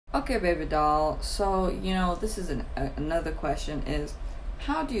Okay, baby doll. So, this is another question is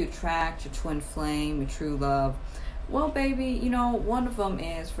how do you attract your twin flame, your true love? Well, baby, one of them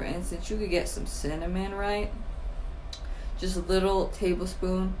is, for instance, you could get some cinnamon, right? Just a little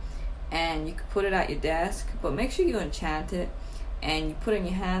tablespoon, and you could put it at your desk, but make sure you enchant it and you put it in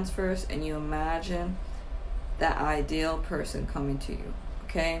your hands first and you imagine that ideal person coming to you,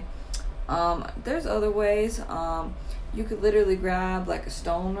 okay? There's other ways. You could literally grab like a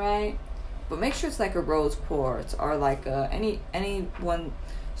stone, right? But make sure it's like a rose quartz or like any one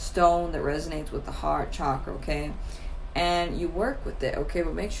stone that resonates with the heart chakra, okay? And you work with it, okay?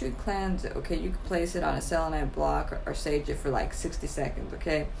 But make sure you cleanse it, okay? You can place it on a selenite block or sage it for like 60 seconds,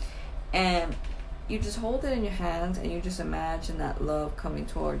 okay? And you just hold it in your hands and you just imagine that love coming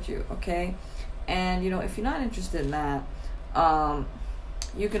towards you, okay? And if you're not interested in that,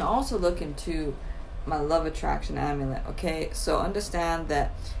 you can also look into my love attraction amulet, okay? So understand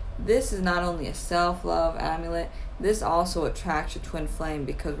that this is not only a self-love amulet, this also attracts your twin flame,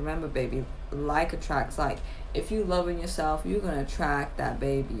 because remember, baby, like attracts like. If you loving yourself, you're going to attract that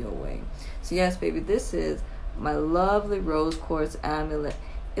baby your way. So yes, baby, this is my lovely rose quartz amulet.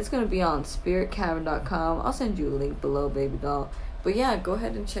 It's going to be on spiritcavern.com. I'll send you a link below, baby doll. But yeah, go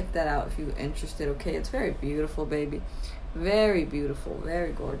ahead and check that out if you're interested, okay? It's very beautiful, baby. Very beautiful,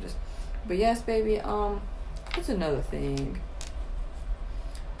 very gorgeous. But yes, baby, what's another thing?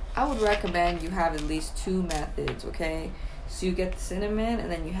 I would recommend you have at least two methods, okay? So you get the cinnamon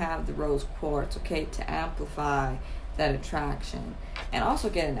and then you have the rose quartz, okay, to amplify that attraction. And also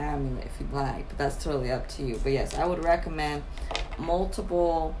get an amulet if you'd like, but that's totally up to you. But yes, I would recommend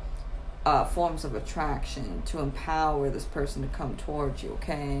multiple forms of attraction to empower this person to come towards you,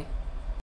 okay?